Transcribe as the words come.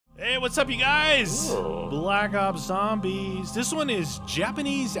Hey, what's up, you guys? Oh. Black Ops Zombies. This one is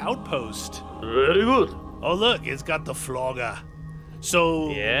Japanese Outpost. Very good. Oh, look, it's got the flogger.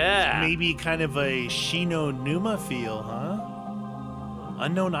 So, Yeah. maybe kind of a Shino Numa feel, huh?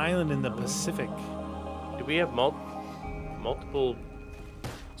 Unknown island in the Pacific. Do we have multiple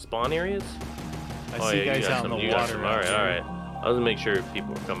spawn areas? I see you guys out in the water. All right, all right. I was gonna make sure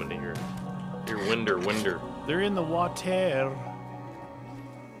people are coming to here. Your winder. They're in the water.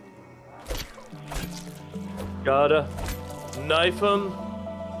 Gotta knife them.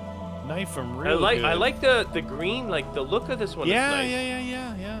 Knife them real I good. like the green, like the look of this one. Yeah, is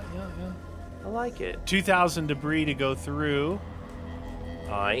nice. yeah. I like it. 2,000 debris to go through.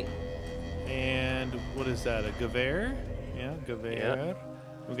 Alright. And what is that? A Gewehr? Yeah, Gewehr. Yeah.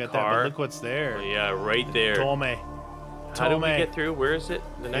 We got Car. that, but look what's there. Oh, yeah, right there. Tome. How do we get through? Where is it?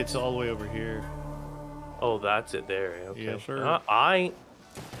 The next. It's all the way over here. Oh, that's it there. Okay. Yes, sir. I.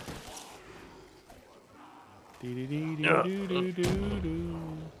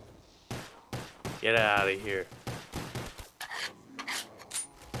 Get out of here.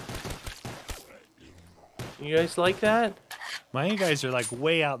 You guys like that? My guys are like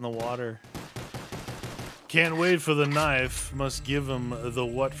way out in the water. Can't wait for the knife. Must give them the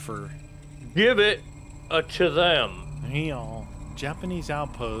what for. Give it to them. Hey y'all. Japanese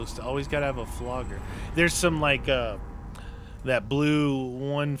Outpost. Always gotta have a flogger. There's some like that blue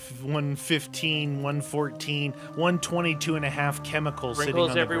 115, 114, 122 and a half chemicals sitting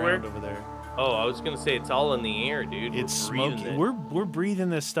on the everywhere? ground over there. Oh, I was gonna say it's all in the air, dude. It's breathing smoky. it. We're breathing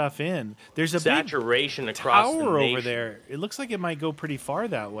this stuff in. There's a saturation big across the tower nation. over there. It looks like it might go pretty far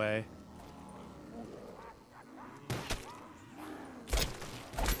that way.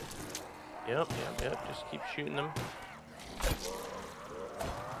 Yep. Just keep shooting them.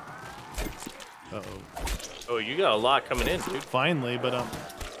 Uh-oh. Oh, you got a lot coming in, dude. Finally, but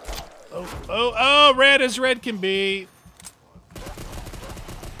oh, red as red can be.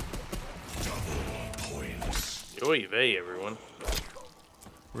 Oy vey, everyone.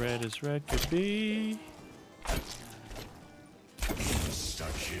 Red as red could be.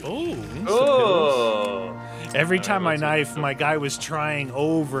 Oh, Oh! every time I let's knife, my guy was trying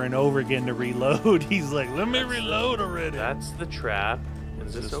over and over again to reload. He's like, let me reload already. That's the trap.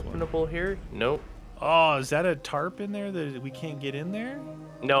 Is this openable here? Nope. Oh, is that a tarp in there that we can't get in there?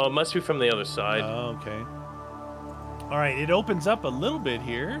 No, it must be from the other side. Oh, okay. All right, it opens up a little bit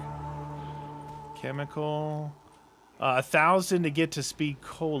here. Chemical. 1,000 to get to Speed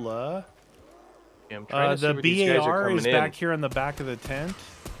Cola. Yeah, I'm trying to see the where these guys are BAR is coming in. back here on the back of the tent.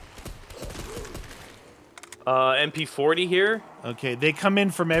 MP40 here. Okay, they come in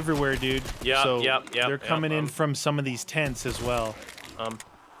from everywhere, dude. Yeah, so yep. They're coming in from some of these tents as well.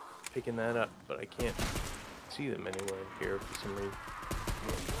 Picking that up, but I can't see them anywhere here for some reason.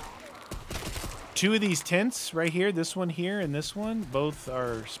 2 of these tents right here, this one here and this one, both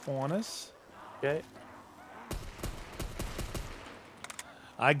are spawners. Okay.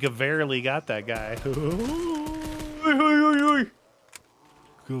 I Gaverly got that guy.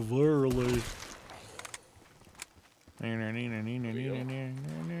 Gaverly.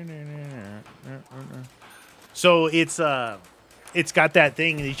 So it's got that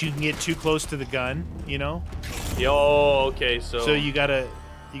thing that you can get too close to the gun, you know? Yo, okay, So you gotta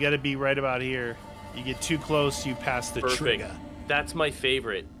be right about here. You get too close, you pass the trigger. That's my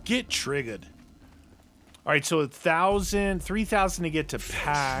favorite. Get triggered. All right, so 1,000, 3,000 to get to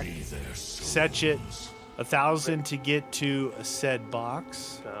pack. Set it. 1,000 to get to a said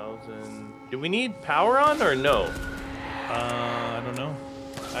box. 1,000. Do we need power on or no? I don't know.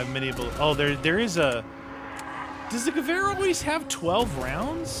 I have many. Oh, there is a. Does the Gewehr always have 12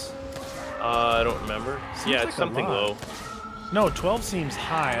 rounds? I don't remember. Seems Yeah, like it's a something lot. low. No, 12 seems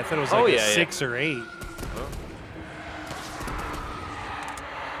high. I thought it was like a 6 or 8. Oh.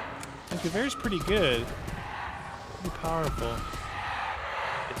 The Gewehr's pretty good. Pretty powerful.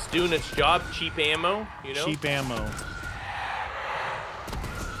 It's doing its job. Cheap ammo, you know? Cheap ammo.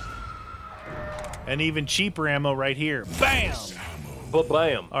 And even cheaper ammo right here. Bam!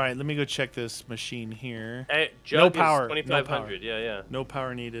 Bam. All right, let me go check this machine here. Hey, No jug power. is 2,500. Yeah. No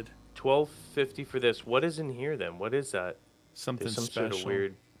power needed. 1250 for this. What is in here then? What is that? Something There's some special. sort of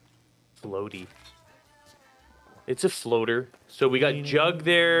weird floaty. It's a floater. So we got jug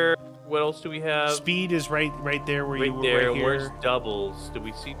there. What else do we have? Speed is right there where you were. There. Right And here. where's doubles? Do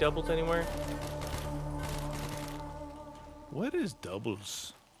we see doubles anywhere? What is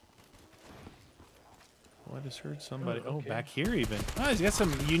doubles? Oh, I just heard somebody. Oh, okay. Oh, back here even. Oh, he's got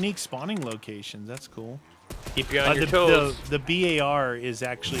some unique spawning locations. That's cool. Keep you on your toes. The BAR is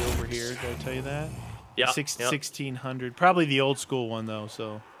actually over here. Did I tell you that? Yeah. 1600. Probably the old school one though.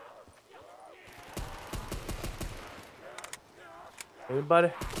 So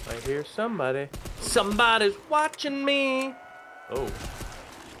Anybody? I hear somebody. Somebody's watching me. Oh.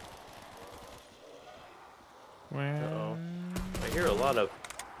 Uh-oh. I hear a lot of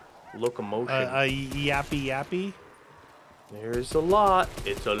locomotion. Yappy yappy. There's a lot.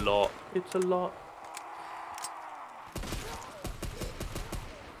 It's a lot. It's a lot.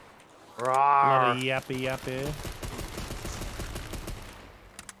 A lot of yappy yappy.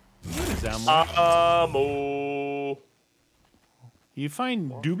 What is ammo? You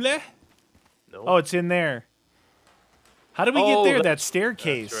find double? No. Oh, it's in there. How do we get there? That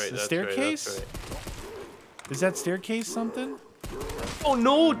staircase. That's right, the that's staircase? Right, that's right. Is that staircase something? Oh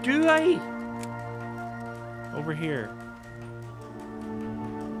no, do I? Over here.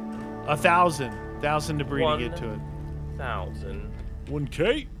 1,000 debris to get to it. 1,000.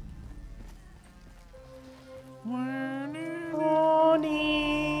 1K. Juanino.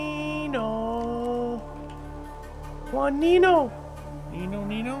 Juanino. Nino.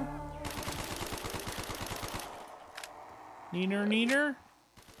 Neener.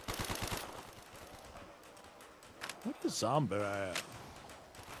 What is zombie?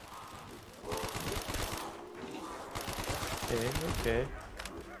 Okay.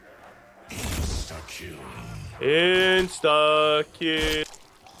 Insta-kill.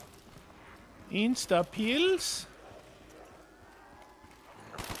 Insta-pills?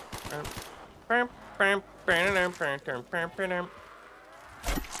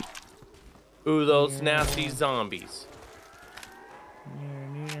 Ooh, those nasty zombies.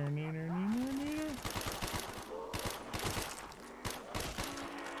 Neener.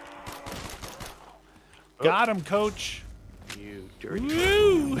 Got him, coach. You dirty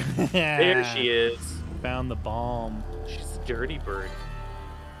Woo! bird. There she is. Found the bomb. She's a dirty bird.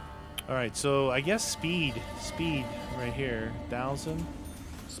 All right, so I guess speed right here. 1,000.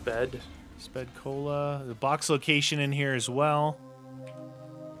 Sped Cola. The box location in here as well.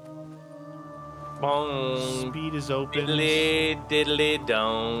 Bong. Speed is open. Diddly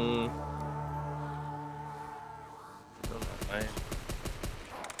dong.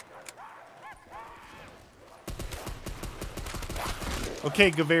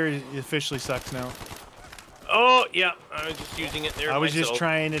 Okay, Gaver officially sucks now. Oh, yeah. I was just using it there I was myself. just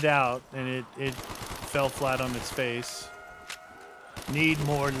trying it out, and it fell flat on its face. Need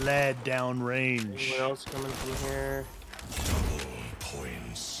more lead down range. Anyone else coming through here?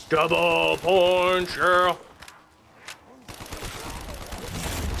 Double points, yeah.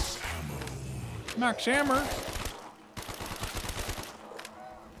 Max hammer.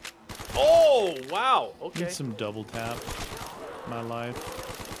 Oh, wow. Okay. Need some double tap. My life.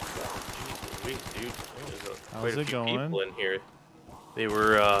 Wait, dude. There's How's quite a it few going? people in here. They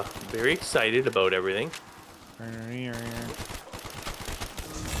were very excited about everything.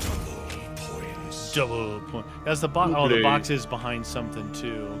 Double point. That's the box. Oh, the box is behind something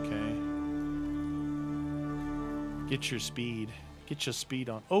too. Okay. Get your speed. Get your speed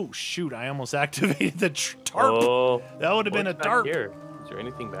on. Oh shoot! I almost activated the tarp. Oh, that would have been a back tarp. Here? Is there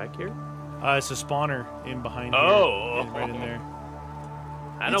anything back here? It's a spawner in behind. Oh, here. Right in there.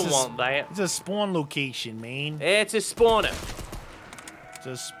 I don't want that. It's a spawn location, man. It's a spawner. It's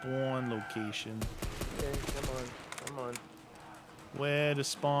a spawn location. Okay, come on. Where the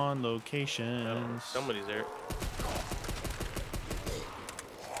spawn locations? Oh, somebody's there.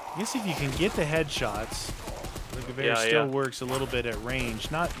 I guess if you can get the headshots, the Gewehr still works a little bit at range.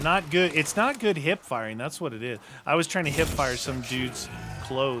 Not good. It's not good hip firing. That's what it is. I was trying to hip fire some dudes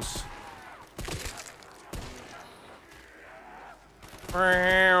close.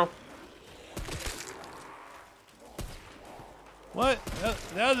 What?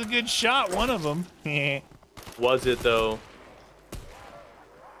 That was a good shot. One of them. Was it though?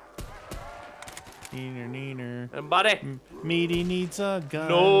 Neener. Anybody? Meaty needs a gun.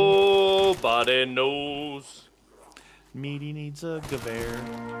 Nobody knows. Meaty needs a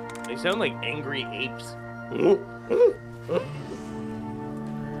Gewehr. They sound like angry apes. Oh,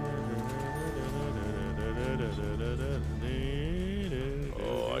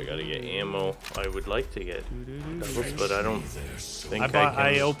 I gotta get ammo. I would like to get doubles, but I don't think I can.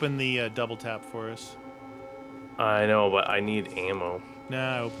 I opened the double tap for us. I know, but I need ammo.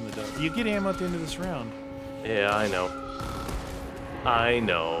 Nah, I opened the double. You get ammo at the end of this round. Yeah, I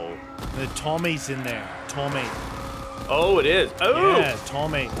know. The Tommy's in there. Tommy. Oh, it is. Oh. Yeah,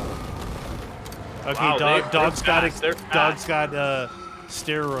 Tommy. Okay, wow, dog's got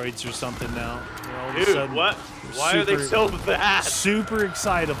steroids or something now. All Dude, of a sudden, what? Why are they so bad? Super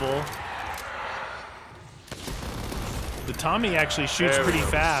excitable. The Tommy actually shoots pretty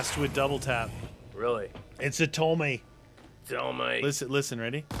fast with double tap. Really? It's a Tommy. Tommy. Listen,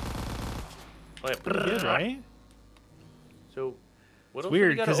 ready? Wait, Pretty good, right? So, What It's else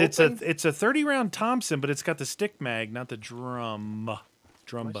weird because it's a 30-round Thompson, but it's got the stick mag, not the drum. Am I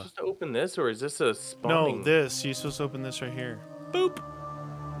Drumba. supposed to open this, or is this a spawning? No, this. You're supposed to open this right here. Boop.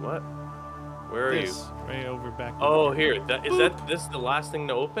 What? Where are This. Right over back. Oh, here. This the last thing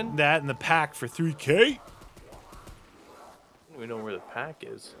to open? That and the pack for 3K. I don't even know where the pack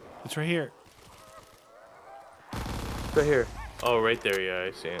is. It's right here. Right here. Oh, right there. Yeah,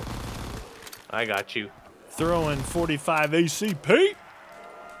 I see it. I got you. Throwing 45 ACP.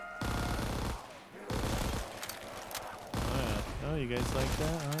 Oh, you guys like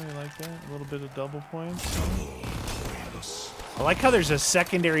that? Oh, you like that? A little bit of double points. I like how there's a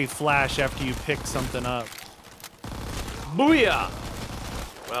secondary flash after you pick something up. Booyah!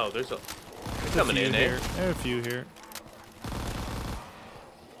 Wow, there's coming in here. there. There are a few here.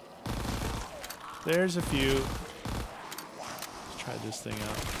 There's a few. Let's try this thing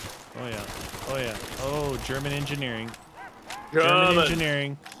out. Oh yeah. Oh yeah. Oh, German engineering. German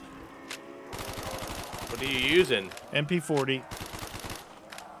engineering. What are you using? MP40.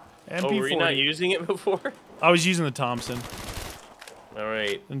 MP40. Oh, were you not using it before? I was using the Thompson. All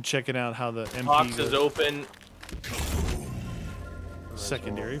right. And checking out how the MP Box goes. is open.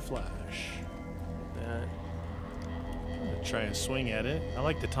 Secondary flash. That. I'm gonna try and swing at it. I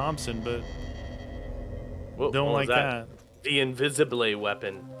like the Thompson, but What don't was like that. The invisible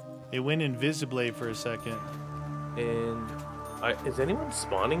weapon. It went invisible for a second. And is anyone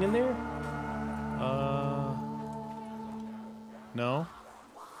spawning in there? No.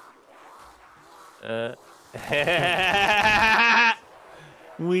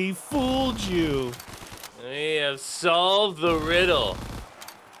 We fooled you. We have solved the riddle.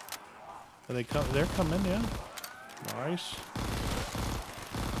 Are they come? They're coming, yeah. Nice.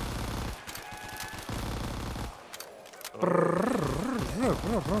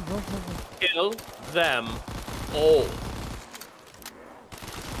 Kill them all.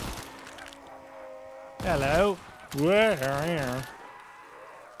 Hello. Where?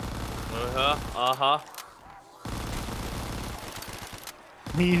 Uh-huh.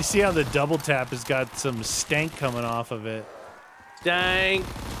 You see how the double tap has got some stank coming off of it. Dang.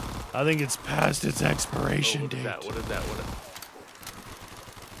 I think it's past its expiration date. What is that?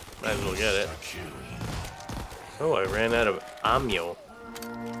 Might as well get it. Oh, I ran out of ammo.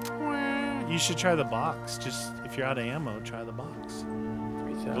 You should try the box. Just if you're out of ammo, try the box.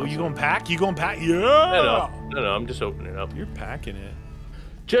 3,000. Oh, you gonna pack? You gonna pack? Yeah. No, I'm just opening it up. You're packing it.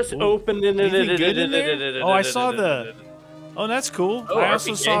 Just opening it. Anything good in there? Oh, I saw the. Oh, that's cool. Oh, I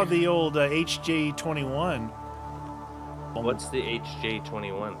also RPK. saw the old HJ21. What's the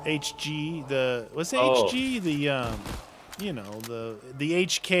HJ21? HG, the what's the Oh. HG? The you know, the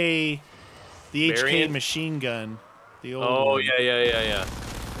HK, the HK Variant? machine gun. The old. Oh one. yeah.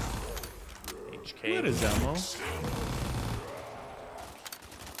 HK. What is ammo?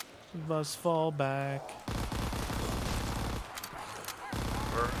 Must fall back.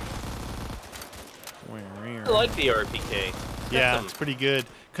 I like the RPK. Yeah, some it's pretty good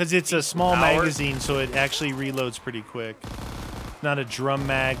because it's a small power. magazine, so it actually reloads pretty quick. Not a drum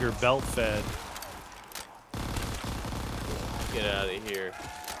mag or belt fed. Get out of here.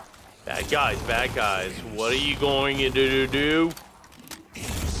 Bad guys. What are you going to do?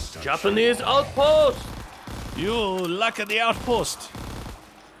 Japanese outpost! You luck at the outpost.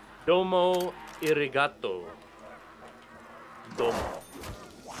 Domo irrigato. Domo.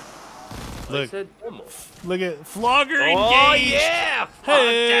 I Look, said domo. look at Flogger Oh engaged. yeah! Fuck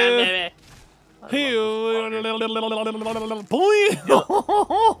Hey. that, Hey.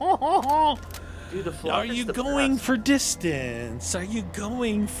 Dude, the Are Flogger's you the going best. for distance? Are you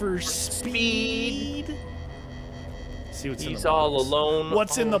going for speed? See what's in He's the box. all alone.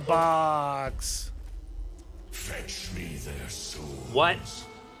 What's in the box? Fetch me their souls. What?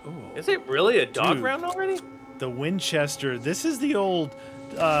 Is it really a dog Dude. round already? The Winchester. This is the old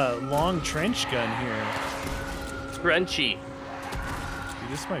long trench gun here. Crunchy. Dude,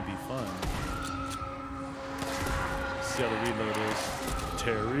 this might be fun. See how the reload is.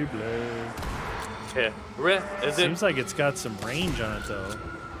 Terrible. Yeah. Is it Seems like it's got some range on it though.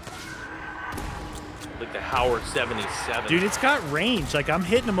 like the Howard 77? Dude, it's got range. Like I'm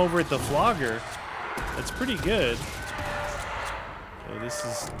hitting him over at the Flogger. That's pretty good. Okay,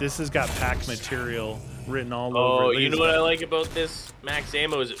 this has got pack material written all over. Oh, Look you at know this what I guy. like about this max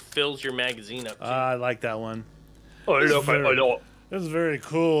ammo is it fills your magazine up. Too. I like that one. I know. This is very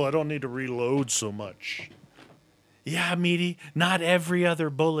cool. I don't need to reload so much. Yeah, meaty. Not every other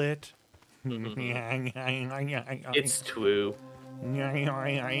bullet. It's true.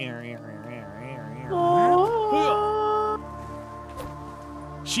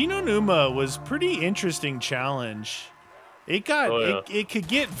 Shinonuma was pretty interesting challenge. It got it could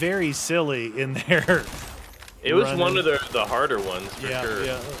get very silly in there. It was one of the harder ones for sure.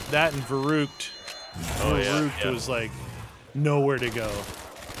 Yeah, that and Varuked. Varuked was like nowhere to go.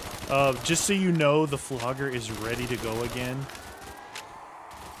 Just so you know, the flogger is ready to go again.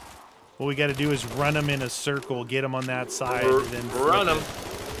 What we got to do is run him in a circle, get him on that side, and then run him.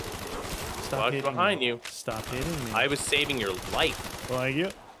 Stop hitting behind me. you. Stop hitting me. I was saving your life. Like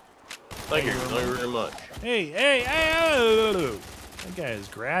you. Thank you very much. Hey! That guy is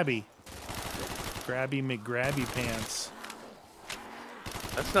grabby. Grabby McGrabby pants.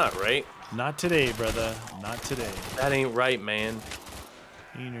 That's not right. Not today, brother. Not today. That ain't right, man.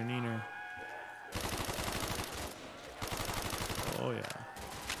 Neener. Oh, yeah.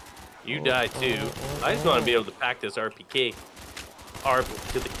 You die too. I just want to be able to pack this RPK. R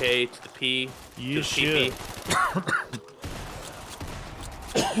to the K to the P. You to the should.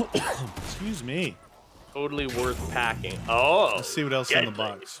 Excuse me. Totally worth packing. Oh. Let's see what else in the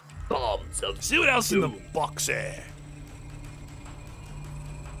box. Bombs of See what else in the box there.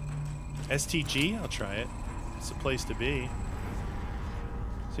 STG, I'll try it. It's the place to be.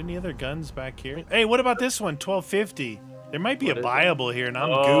 Is there any other guns back here? Hey, what about this one? 1250. There might be a buyable here, and I'm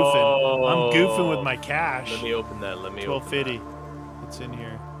goofing. I'm goofing with my cash. Let me open that. 1250. What's in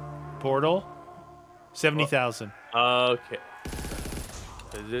here? Portal. 70,000. Okay.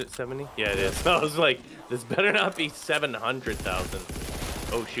 Is it 70? Yeah, it is. I was like, this better not be 700,000.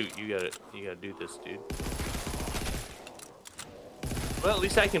 Oh shoot, you gotta do this, dude. Well, at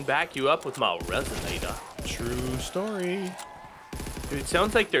least I can back you up with my resonator. True story. Dude, it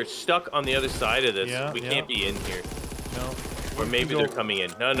sounds like they're stuck on the other side of this. Yeah, we can't be in here. No. Or maybe they're coming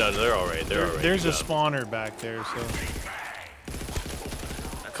in. No, they're all right. They're all right. There's a spawner back there, so.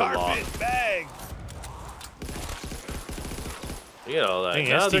 That's a lot. Bag. You know all that. Dang,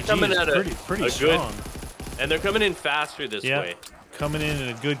 No, they're STG coming is at pretty a strong. good, and they're coming in faster this way. Coming in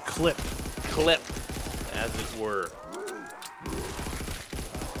a good clip. As it were.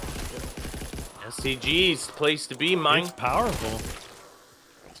 SCG's place to be, mine. It's powerful.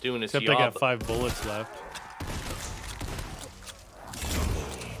 It's doing its Except job. I got 5 bullets left.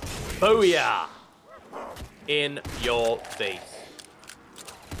 Booyah! In your face.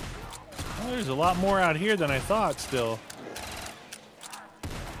 Oh, there's a lot more out here than I thought still.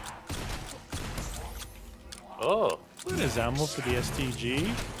 Oh. What is ammo for the STG?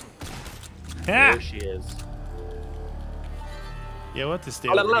 There she is. Yeah, we'll have to stay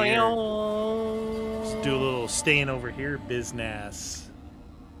over here. Let's do a little staying over here business.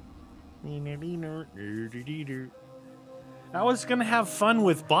 I was going to have fun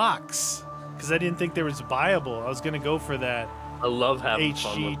with box because I didn't think there was buyable. I was going to go for that. I love having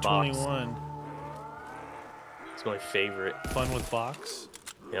fun with box. HG21. It's my favorite. Fun with box?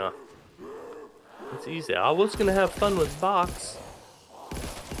 Yeah. It's easy. I was going to have fun with box.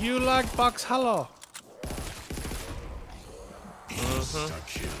 You like box? Hello.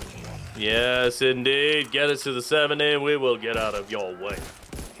 Yes, indeed. Get us to the 70. We will get out of your way.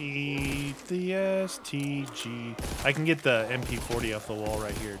 Eat the STG. I can get the MP40 off the wall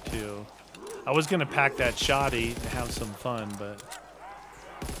right here, too. I was going to pack that shoddy and have some fun, but...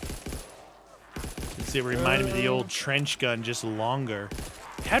 It reminded me of the old trench gun, just longer.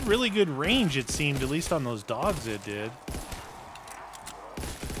 It had really good range, it seemed, at least on those dogs it did.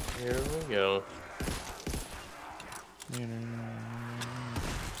 Here we go.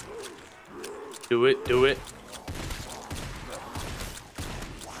 Do it.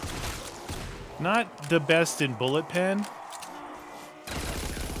 Not the best in bullet pen.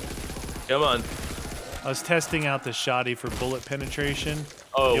 Come on. I was testing out the shoddy for bullet penetration.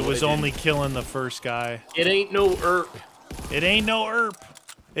 Oh, it was only killing the first guy. It ain't no ERP. It ain't no ERP.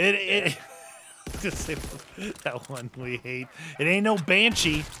 It that one we hate. It ain't no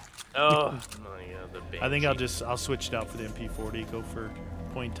Banshee. Oh, yeah, the Banshee. I think I'll switch it out for the MP40. Go for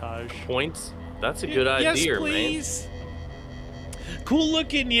pointage. Points? That's a good idea, yes, please. Man. Cool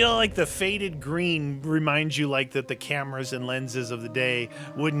looking, you know, like the faded green reminds you like that the cameras and lenses of the day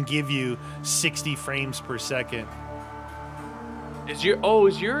wouldn't give you 60 frames per second. Is your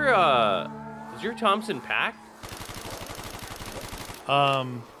Thompson packed?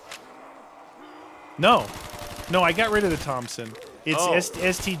 No, I got rid of the Thompson. It's Oh.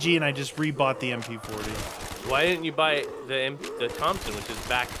 STG, and I just rebought the MP40. Why didn't you buy the Thompson, which is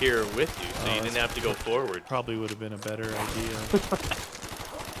back here with you, so you didn't have to go forward? Probably would have been a better idea.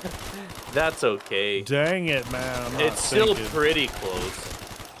 That's okay. Dang it, man. I'm not It's thinking. still pretty close.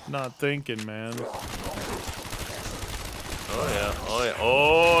 Not thinking, man.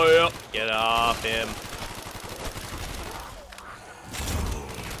 Oh yeah. Get off him.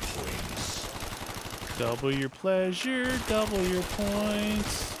 Double your pleasure, double your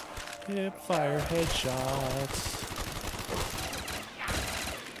points. Hip fire headshots.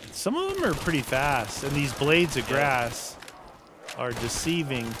 Some of them are pretty fast, and these blades of grass are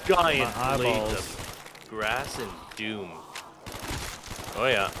deceiving Giant my eyeballs. blades of grass and doom. Oh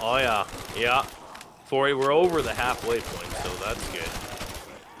yeah, oh yeah, yeah. We're over the halfway point, so that's good.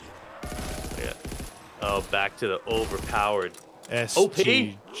 Yeah. Oh, back to the overpowered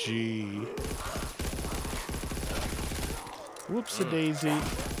SGG. Whoops-a-daisy.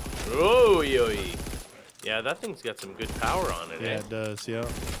 Oh, yo. Yeah, that thing's got some good power on it, Yeah, eh? it does, yeah.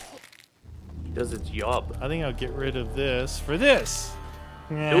 It does its job. I think I'll get rid of this for this.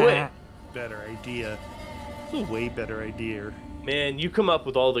 Do it. Better idea. It's a way better idea. Man, you come up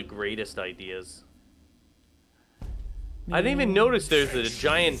with all the greatest ideas. I didn't even notice there's a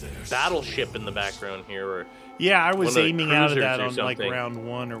giant battleship in the background here. Or Yeah, I was one of the aiming out of cruisers that or on like something. round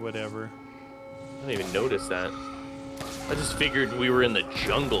 1 or whatever. I didn't even notice that. I just figured we were in the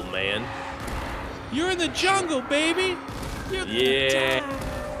jungle, man. You're in the jungle, baby. You're Yeah.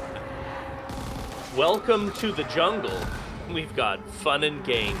 Welcome to the jungle. We've got fun and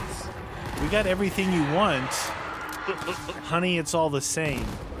games. We got everything you want. Honey, it's all the same.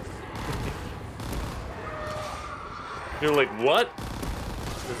 You're like, what?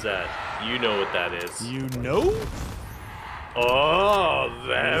 What is that? You know what that is. You know? Oh,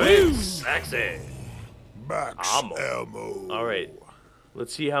 very Woo. sexy. Max ammo. All right.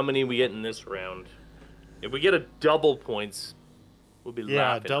 Let's see how many we get in this round. If we get a double points, we'll be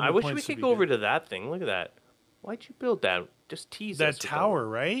Yeah, laughing. double I wish points we would could be go over good. to that thing. Look at that. Why'd you build that? Just tease That us with tower,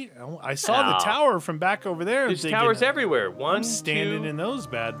 right? I saw the Yeah. tower from back over there. There's thinking, towers everywhere. I'm One, standing two, in those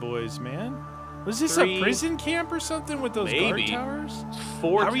bad boys, man. Was this three, a prison camp or something with those maybe. guard towers?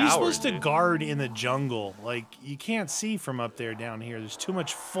 4 How towers. are you supposed to dude. guard in the jungle? Like, you can't see from up there down here. There's too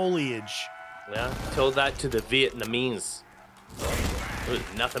much foliage. Yeah, told that to the Vietnamese. It was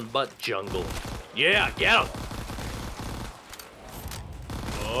nothing but jungle. Yeah, get him.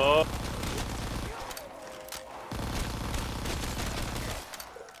 Oh.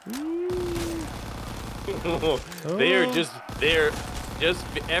 they're just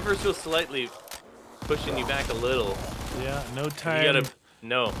ever so slightly pushing you back a little. Yeah, no You time. gotta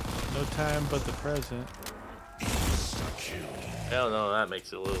no. No time but the present. Hell no, that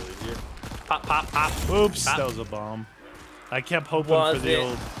makes it a little easier. Pop, pop, pop. Oops, Pop. that was a bomb. I kept hoping Was for the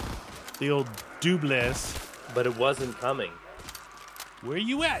it? old doubles. But it wasn't coming. Where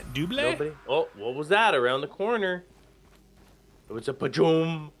you at, double? Nobody. Oh, what was that around the corner? It was a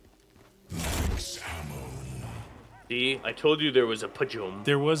pajoom. Max ammo. See, I told you there was a pajoom.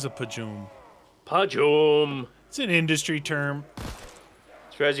 There was a pajoom. Pajoom. It's an industry term.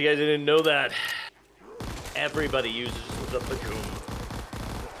 Surprised you guys didn't know that. Everybody uses the pajoom.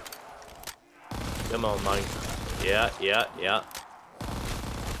 Come on, Mike. Yeah.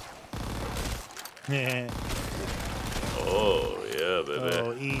 Oh, yeah, baby.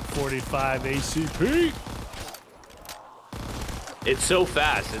 Oh, E45 ACP. It's so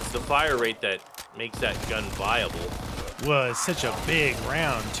fast. It's the fire rate that makes that gun viable. Well, it's such a big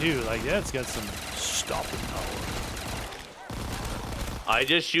round, too. Like, that's got some stopping power. I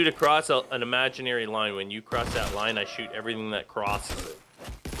just shoot across an imaginary line. When you cross that line, I shoot everything that crosses it.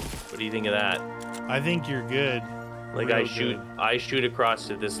 What do you think of that? I think you're good. Like Real I shoot across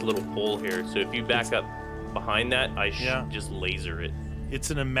to this little pole here. So if you back up behind that, I Yeah. just laser it. It's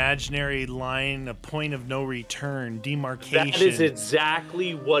an imaginary line, a point of no return, demarcation. That is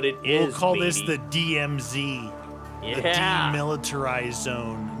exactly what it is. We'll call this baby. the DMZ. Yeah. The demilitarized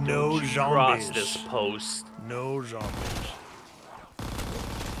zone. No Don't you cross zombies. this post. No zombies.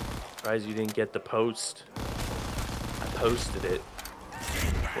 Surprised you didn't get the post. I posted it.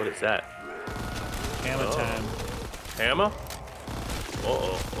 What is that? Hammer Oh. time. Hammer?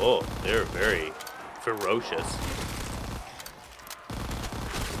 Oh, they're very ferocious.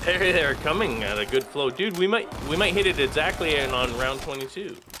 They're coming at a good flow, dude. We might hit it exactly on round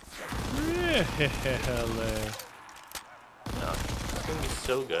 22. Really? Oh, it's gonna be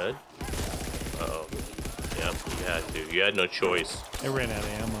so good. Uh-oh. Yep, you had to. You had no choice. I ran out of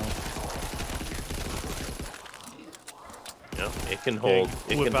ammo. Yep, it can hold.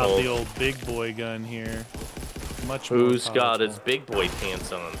 It Whip can out hold. the old big boy gun here. Much more Who's got powerful. his big boy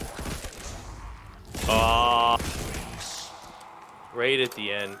pants on? Ah, right at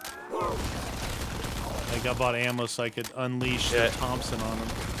the end. Like I bought ammo so I could unleash Yeah. the Thompson on him.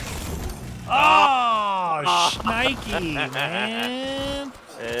 Oh, shnikey, man.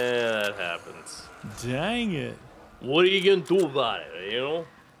 Yeah, that happens. Dang it. What are you gonna do about it? You know,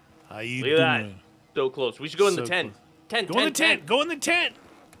 How you look at that. doing? So close. We should go in the So tent. close. Tent. Go in the tent. Go in the tent.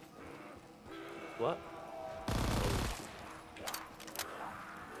 What?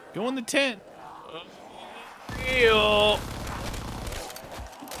 Go in the tent. Ew. Oh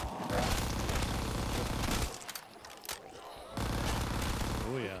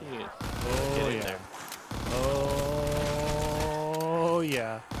yeah. Oh Oh yeah. there. Oh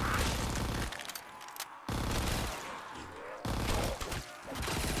yeah.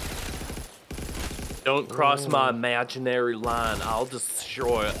 Don't cross my imaginary line. I'll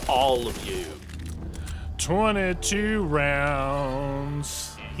destroy all of you. 22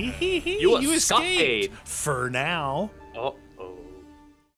 rounds. You escaped. escaped for now.